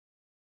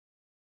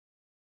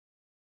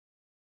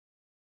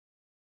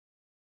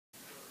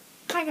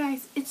Hi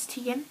guys, it's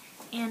Tegan,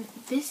 and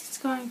this is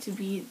going to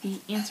be the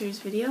answers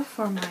video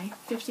for my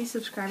 50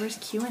 subscribers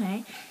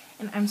Q&A,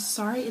 and I'm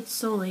sorry it's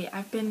so late.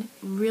 I've been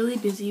really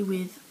busy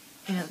with,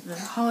 the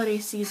holiday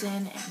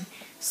season and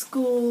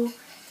school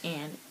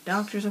and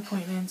doctor's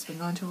appointments. Been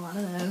going to a lot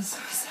of those,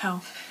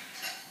 so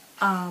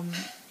I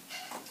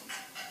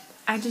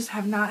just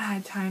have not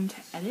had time to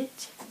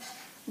edit.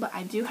 But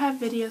I do have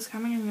videos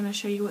coming. I'm going to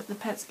show you what the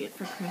pets get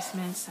for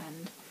Christmas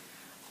and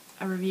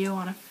a review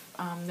on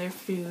their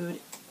food,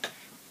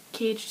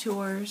 cage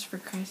tours for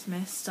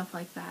Christmas, stuff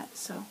like that.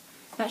 So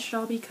that should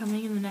all be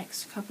coming in the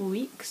next couple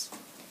weeks.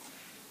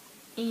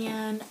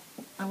 And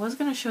I was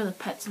going to show the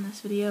pets in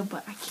this video,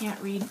 but I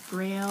can't read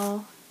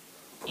Braille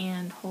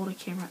and hold a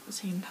camera at the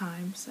same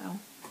time, so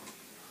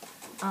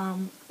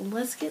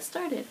let's get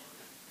started.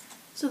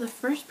 So the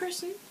first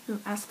person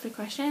who asked the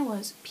question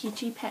was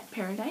Peachy Pet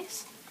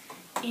Paradise,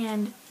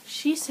 and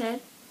she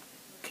said,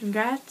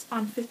 "Congrats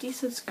on 50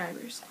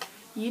 subscribers.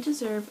 You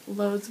deserve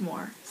loads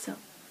more." So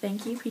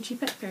thank you, Peachy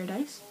Pet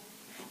Paradise.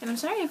 And I'm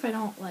sorry if I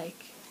don't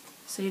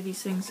say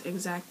these things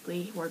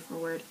exactly word for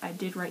word. I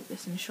did write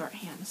this in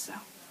shorthand, so.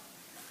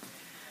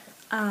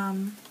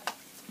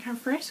 Her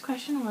first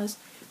question was,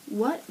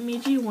 what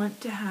made you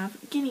want to have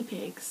guinea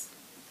pigs?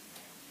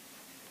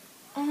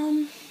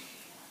 I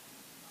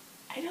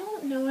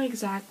don't know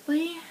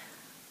exactly.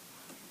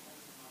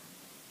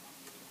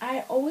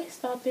 I always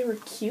thought they were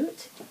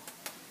cute.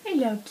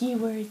 Hello,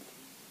 Keyword.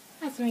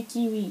 That's my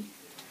kiwi.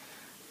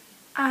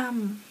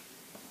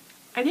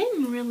 I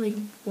didn't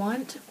really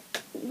want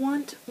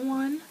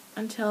one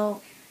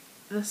until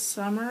the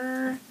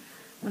summer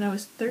when I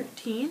was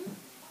 13.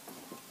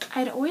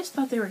 I'd always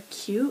thought they were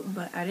cute,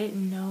 but I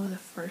didn't know the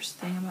first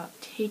thing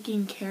about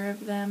taking care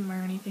of them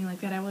or anything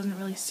like that. I wasn't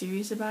really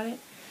serious about it.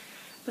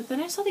 But then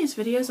I saw these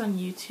videos on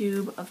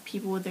YouTube of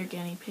people with their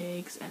guinea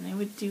pigs, and they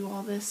would do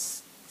all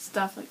this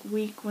stuff like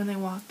week when they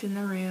walked in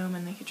the room,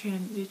 and they could train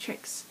them to do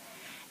tricks.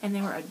 And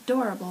they were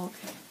adorable,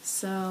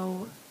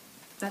 so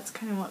that's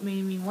kind of what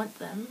made me want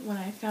them when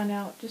I found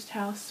out just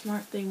how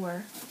smart they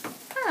were.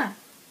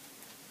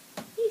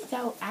 He's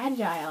so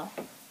agile.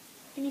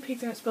 Guinea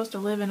pigs aren't supposed to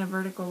live in a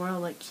vertical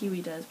world like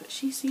Kiwi does, but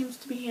she seems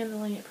to be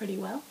handling it pretty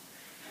well.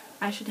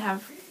 I should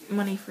have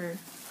money for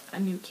a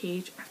new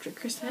cage after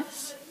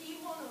Christmas.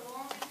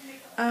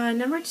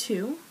 Number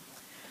 2,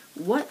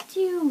 what do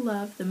you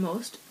love the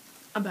most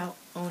about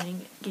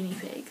owning guinea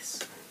pigs?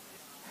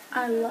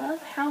 I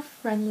love how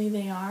friendly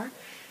they are.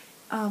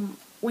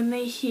 When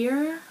they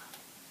hear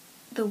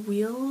the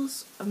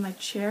wheels of my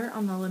chair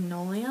on the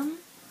linoleum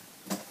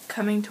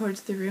coming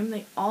towards the room,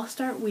 they all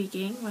start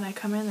weeking. When I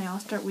come in, they all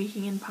start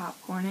weeking and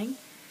popcorning.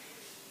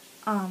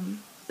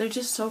 They're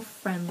just so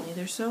friendly.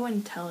 They're so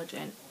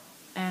intelligent.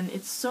 And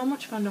it's so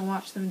much fun to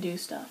watch them do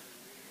stuff.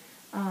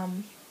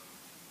 And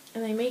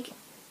they make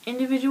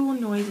individual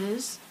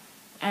noises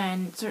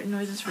and certain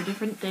noises for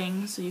different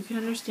things, so you can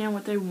understand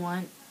what they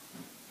want.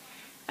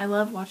 I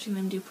love watching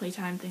them do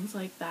playtime, things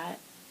like that.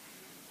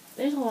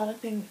 There's a lot of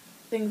things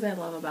I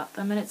love about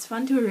them, and it's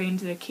fun to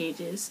arrange their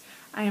cages.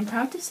 I am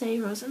proud to say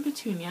Rose and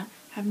Petunia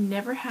have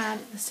never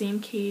had the same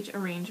cage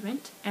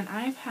arrangement, and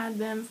I've had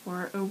them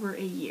for over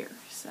a year,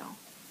 so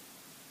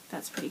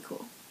that's pretty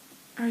cool.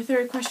 Our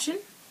third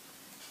question,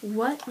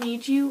 what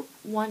made you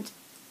want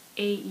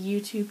a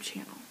YouTube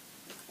channel?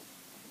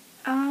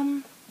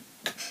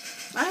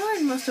 I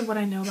learned most of what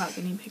I know about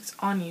guinea pigs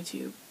on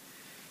YouTube.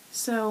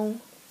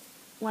 So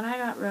when I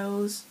got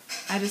Rose,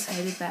 I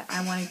decided that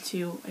I wanted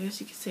to, I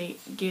guess you could say,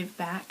 give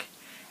back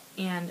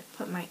and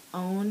put my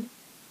own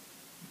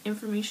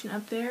information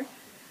up there.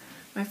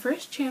 My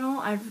first channel,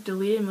 I've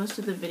deleted most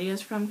of the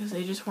videos from because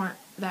they just weren't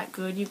that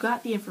good. You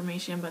got the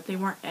information, but they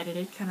weren't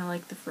edited, kind of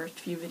like the first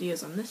few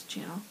videos on this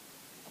channel.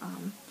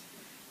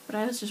 But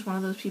I was just one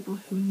of those people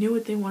who knew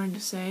what they wanted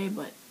to say,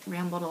 but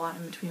rambled a lot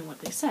in between what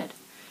they said.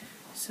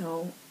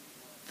 So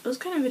those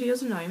kind of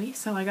videos annoy me,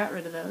 so I got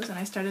rid of those, and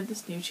I started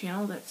this new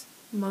channel that's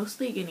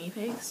mostly guinea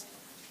pigs.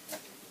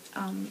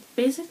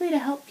 Basically to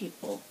help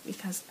people,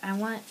 because I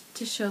want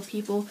to show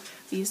people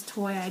these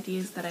toy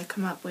ideas that I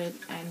come up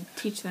with and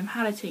teach them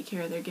how to take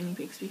care of their guinea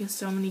pigs, because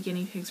so many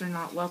guinea pigs are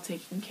not well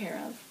taken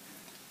care of.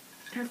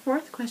 Her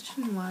fourth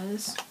question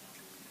was,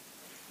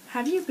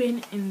 have you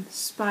been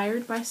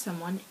inspired by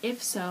someone?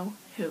 If so,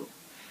 who?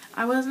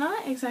 I was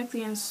not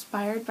exactly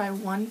inspired by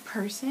one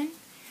person.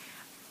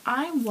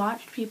 I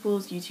watched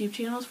people's YouTube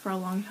channels for a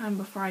long time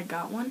before I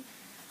got one.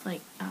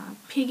 Like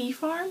Piggy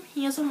Farm,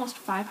 he has almost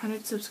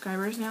 500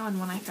 subscribers now, and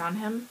when I found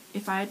him,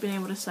 if I had been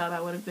able to sub, I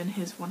would have been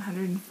his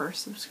 101st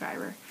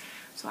subscriber.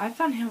 So I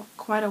found him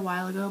quite a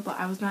while ago, but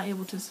I was not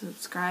able to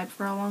subscribe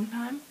for a long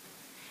time.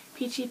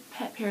 Peachy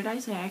Pet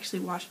Paradise, I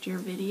actually watched your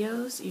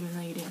videos, even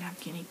though you didn't have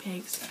guinea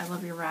pigs. I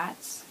love your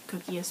rats,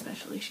 Cookie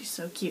especially, she's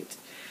so cute.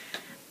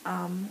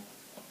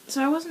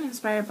 So I wasn't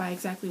inspired by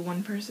exactly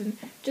one person,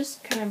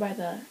 just kind of by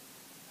the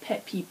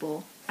pet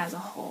people as a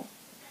whole.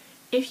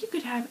 If you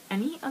could have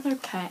any other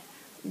pet,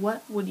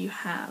 what would you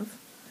have?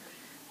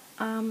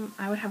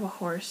 I would have a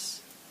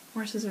horse.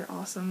 Horses are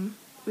awesome.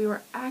 We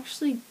were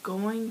actually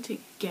going to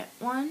get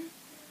one,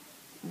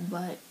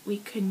 but we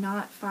could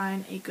not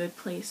find a good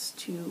place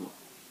to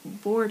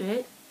board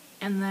it.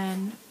 And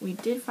then we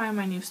did find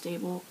my new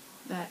stable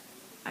that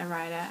I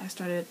ride at. I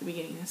started at the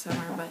beginning of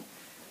summer, but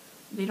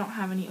they don't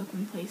have any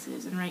open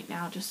places, and right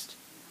now just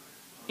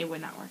it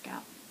would not work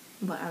out.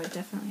 But I would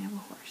definitely have a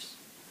horse.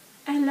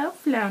 Hello,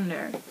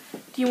 Flounder.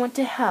 Do you want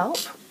to help?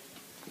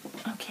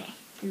 Okay,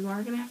 you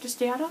are going to have to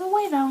stay out of the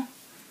way, though.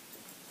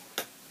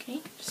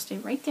 Okay, just stay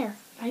right there.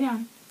 Lie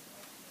down.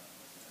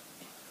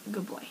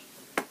 Good boy.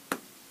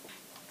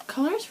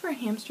 Colors for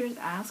Hamsters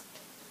asked,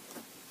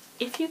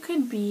 if you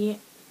could be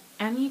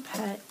any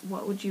pet,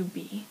 what would you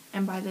be?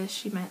 And by this,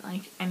 she meant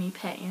like any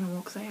pet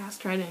animal, because I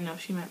asked her, I didn't know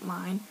if she meant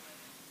mine.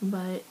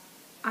 But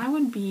I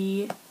would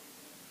be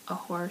a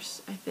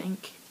horse, I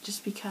think,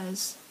 just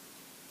because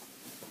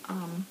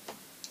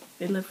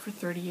they live for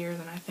 30 years,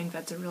 and I think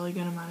that's a really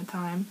good amount of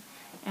time,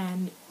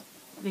 and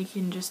they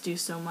can just do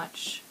so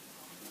much.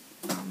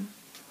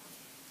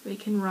 They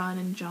can run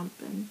and jump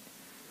and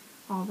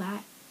all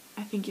that.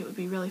 I think it would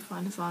be really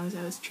fun as long as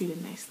I was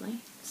treated nicely.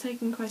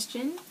 Second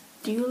question,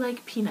 do you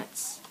like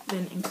peanuts?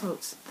 Then in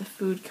quotes, the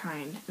food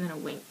kind, and then a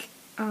wink.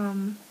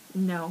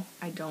 No,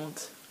 I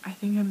don't. I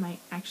think I might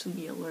actually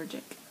be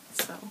allergic,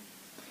 so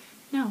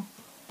no.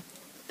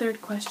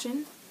 Third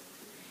question,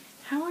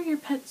 how are your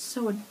pets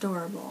so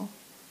adorable?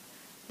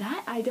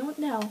 That I don't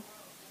know.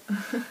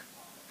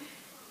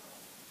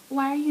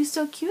 Why are you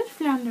so cute,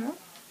 Flounder?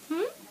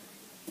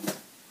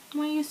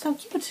 Why are you so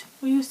cute?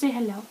 Will you say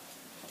hello?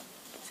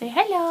 Say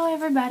hello,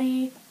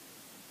 everybody.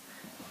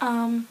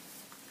 I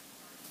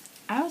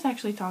was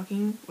actually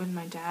talking with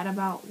my dad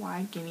about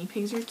why guinea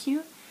pigs are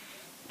cute,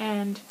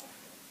 and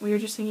we were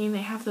just thinking they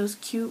have those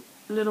cute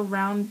little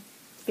round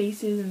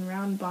faces and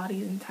round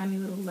bodies and tiny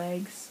little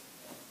legs.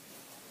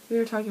 We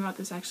were talking about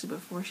this actually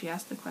before she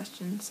asked the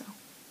question, so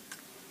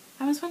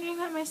I was wondering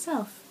that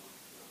myself.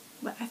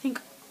 But I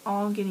think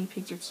all guinea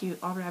pigs are cute,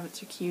 all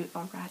rabbits are cute,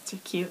 all rats are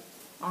cute,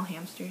 all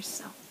hamsters,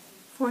 so.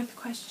 Fourth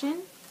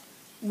question,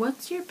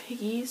 what's your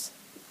piggy's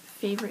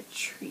favorite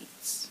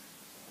treats?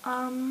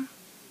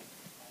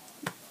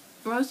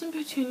 Rose and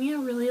Petunia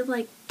really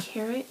like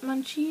carrot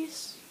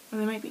munchies, or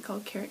they might be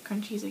called carrot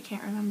crunchies, I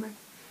can't remember.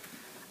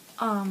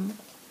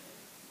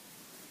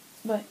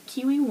 But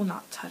Kiwi will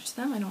not touch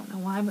them, I don't know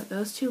why, but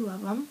those two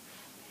love them.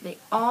 They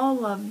all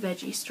love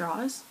veggie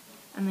straws,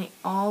 and they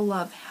all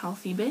love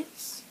Healthy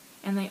Bits,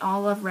 and they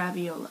all love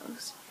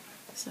Raviolos.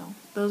 So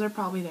those are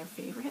probably their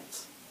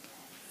favorites.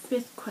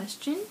 Fifth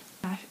question,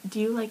 do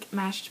you like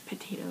mashed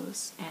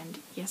potatoes? And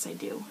yes, I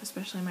do,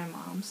 especially my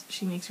mom's.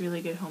 She makes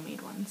really good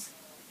homemade ones.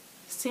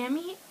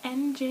 Sammy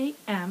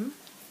NJM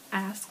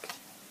asked,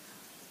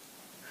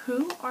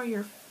 who are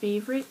your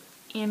favorite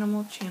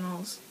animal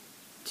channels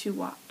to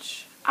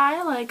watch?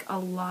 I like a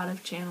lot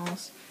of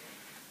channels.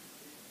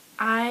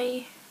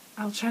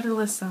 I'll try to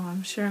list some.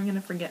 I'm sure I'm going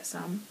to forget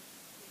some.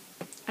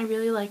 I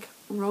really like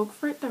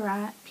Roquefort the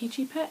Rat,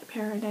 Peachy Pet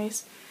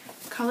Paradise,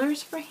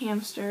 Colors for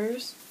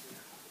Hamsters,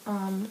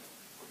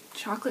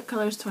 Chocolate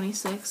Colors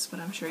 26, but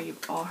I'm sure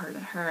you've all heard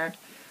of her.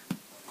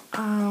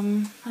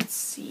 Let's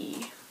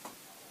see.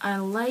 I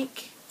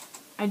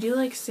do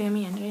like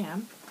Sammy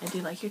NJM. I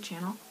do like your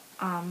channel.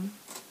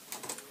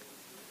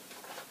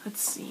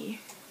 Let's see.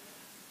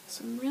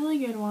 Some really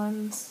good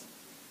ones.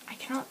 I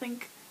cannot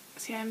think.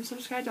 See, I'm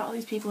subscribed to all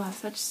these people who have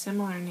such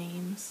similar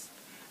names.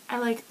 I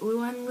like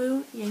Luan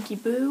Lu, Yankee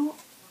Boo,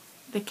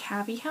 The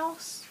Cabby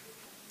House,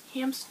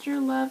 Hamster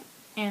Love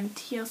and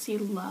TLC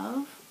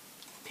Love,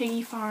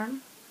 Piggy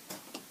Farm,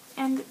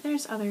 and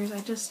there's others.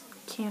 I just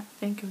can't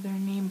think of their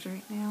names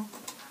right now,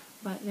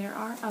 but there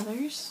are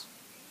others.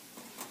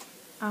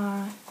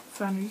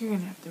 Flounder, you're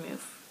gonna have to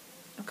move.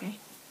 Okay?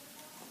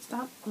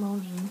 Stop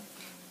moaning.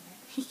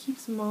 He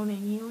keeps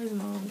moaning. He always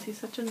moans. He's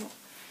such a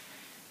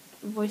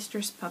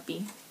boisterous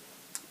puppy.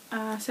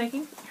 Her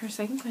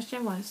second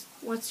question was,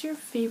 what's your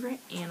favorite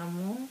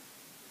animal?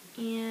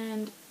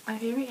 And my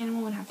favorite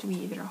animal would have to be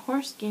either a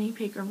horse, guinea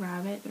pig, or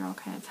rabbit. They're all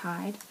kind of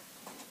tied.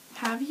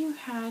 Have you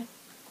had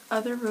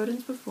other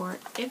rodents before?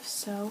 If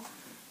so,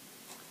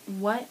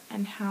 what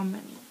and how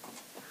many?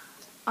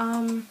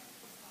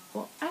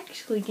 Well,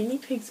 actually, guinea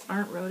pigs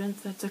aren't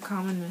rodents. That's a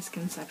common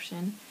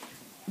misconception.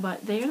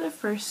 But they are the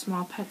first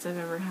small pets I've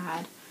ever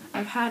had.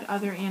 I've had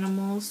other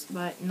animals,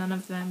 but none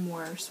of them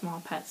were small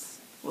pets.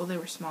 Well, they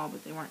were small,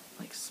 but they weren't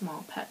like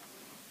small pet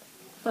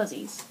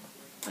fuzzies.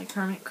 Like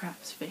hermit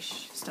crabs,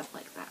 fish, stuff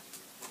like that.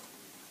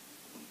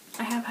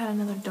 I have had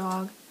another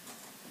dog.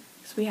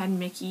 So we had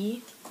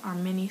Mickey, our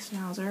mini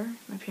schnauzer.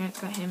 My parents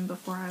got him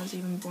before I was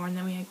even born.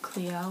 Then we had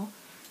Cleo,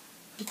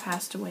 who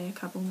passed away a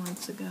couple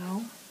months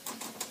ago.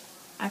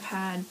 I've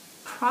had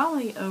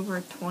probably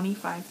over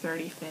 25,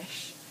 30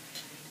 fish.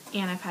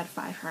 And I've had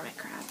 5 hermit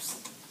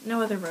crabs.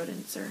 No other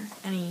rodents or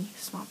any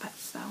small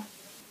pets, though.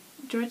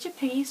 Georgia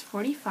Piggies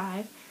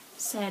 45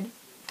 said,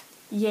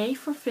 yay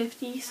for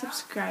 50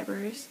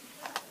 subscribers.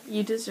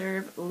 You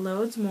deserve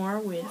loads more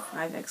with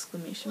 5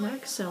 exclamation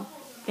marks, so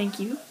thank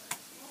you.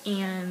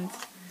 And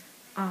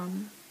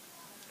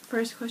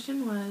first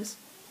question was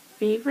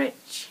favorite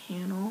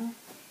channel,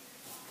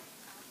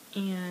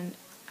 and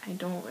I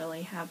don't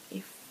really have a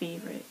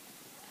favorite.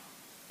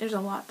 There's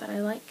a lot that I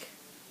like.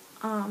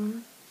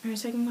 Our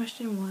second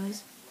question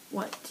was,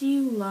 what do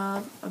you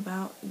love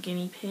about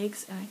guinea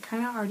pigs? And I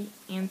kind of already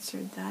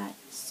answered that,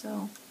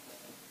 so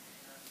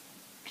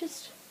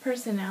just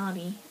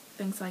personality,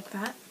 things like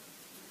that.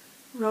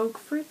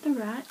 Rogueford the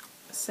Rat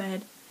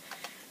said,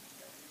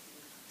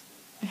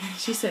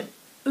 she said,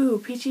 ooh,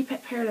 Peachy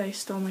Pet Paradise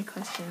stole my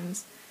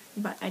questions,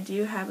 but I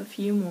do have a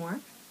few more.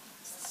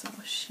 So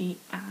she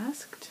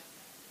asked,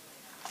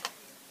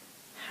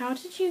 how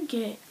did you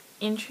get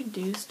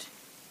introduced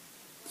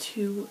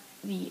to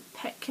the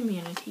pet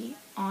community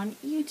on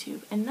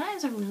YouTube? And that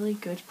is a really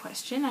good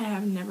question. I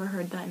have never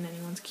heard that in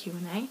anyone's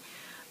Q&A.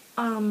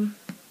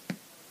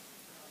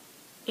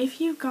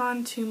 If you've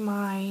gone to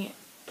my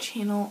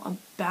channel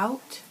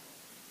about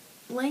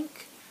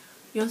link,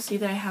 you'll see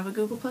that I have a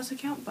Google Plus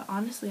account, but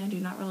honestly I do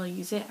not really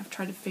use it. I've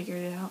tried to figure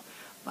it out,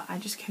 but I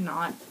just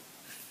cannot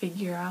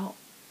figure out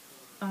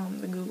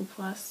the Google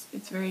Plus.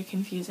 It's very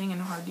confusing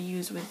and hard to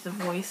use with the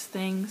voice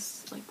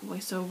things, like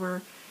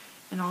voiceover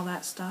and all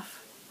that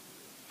stuff.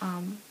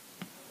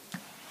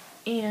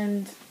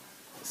 And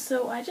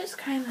so I just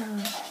kind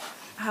of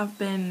have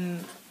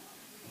been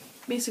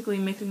basically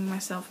making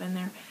myself in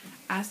there,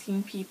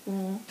 asking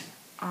people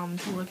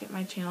to look at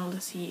my channel to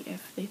see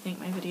if they think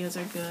my videos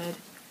are good.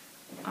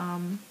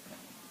 And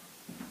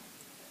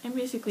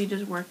basically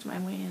just worked my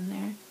way in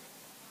there.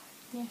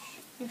 Yes,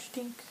 you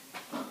stink.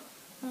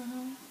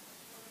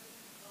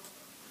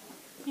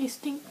 You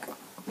stink.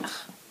 Ugh,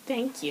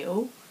 thank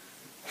you.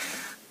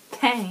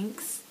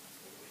 Thanks.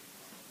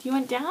 Do you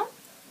want down?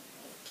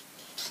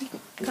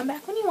 Come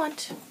back when you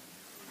want.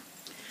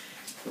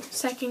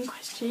 Second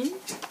question.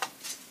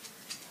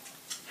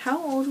 How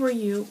old were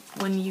you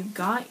when you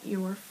got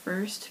your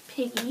first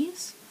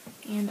piggies?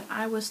 And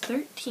I was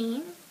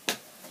 13.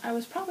 I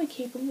was probably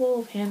capable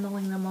of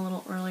handling them a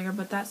little earlier,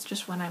 but that's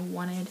just when I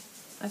wanted.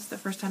 That's the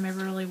first time I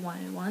ever really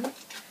wanted one.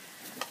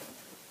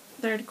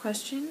 Third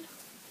question.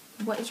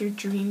 What is your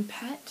dream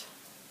pet?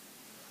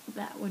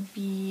 That would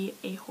be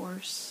a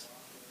horse.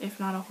 If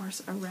not a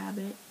horse, a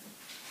rabbit.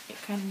 It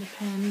kind of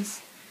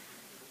depends.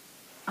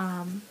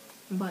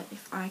 But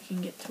if I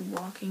can get to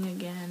walking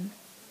again,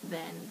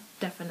 then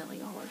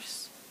definitely a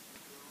horse.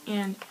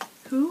 And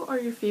who are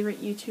your favorite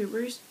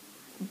YouTubers,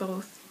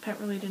 both pet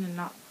related and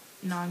not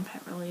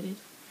non-pet related?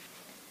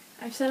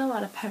 I've said a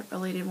lot of pet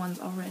related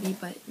ones already,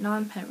 but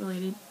non-pet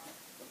related,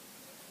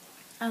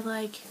 I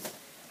like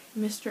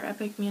Mr.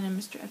 Epic Man and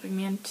Mr. Epic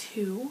Man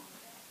 2.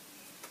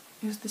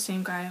 Who's the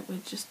same guy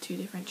with just 2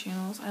 different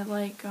channels. I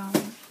like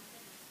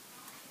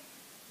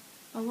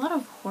a lot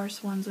of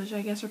horse ones, which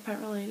I guess are pet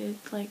related,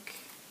 like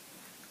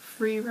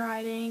Free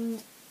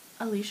Riding,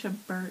 Alicia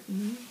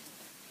Burton.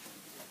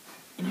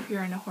 And if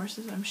you're into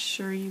horses, I'm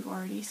sure you've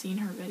already seen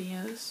her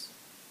videos.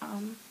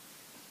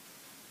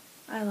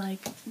 I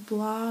like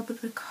Blob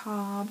the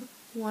Cob,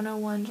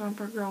 101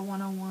 Jumper Girl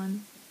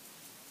 101.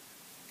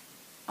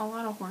 A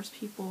lot of horse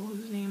people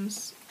whose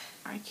names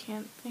I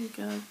can't think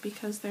of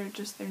because they're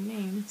just their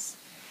names.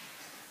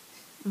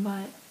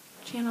 But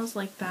channels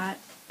like that.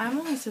 I'm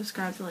only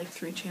subscribed to like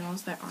 3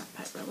 channels that aren't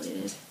pet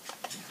related.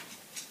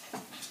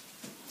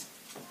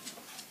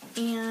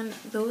 And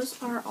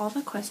those are all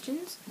the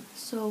questions.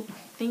 So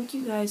thank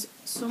you guys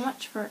so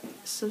much for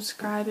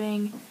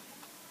subscribing,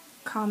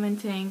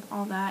 commenting,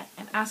 all that,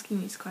 and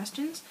asking these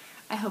questions.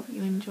 I hope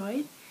you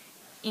enjoyed.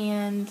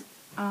 And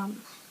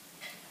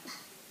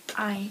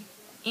I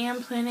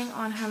am planning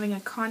on having a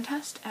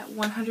contest at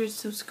 100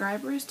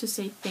 subscribers to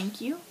say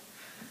thank you.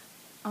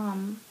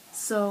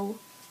 So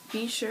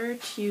be sure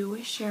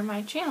to share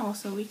my channel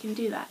so we can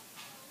do that.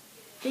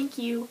 Thank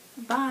you.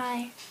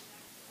 Bye.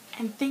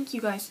 And thank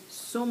you guys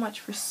so much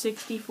for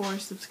 64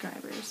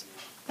 subscribers.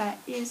 That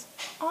is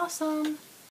awesome.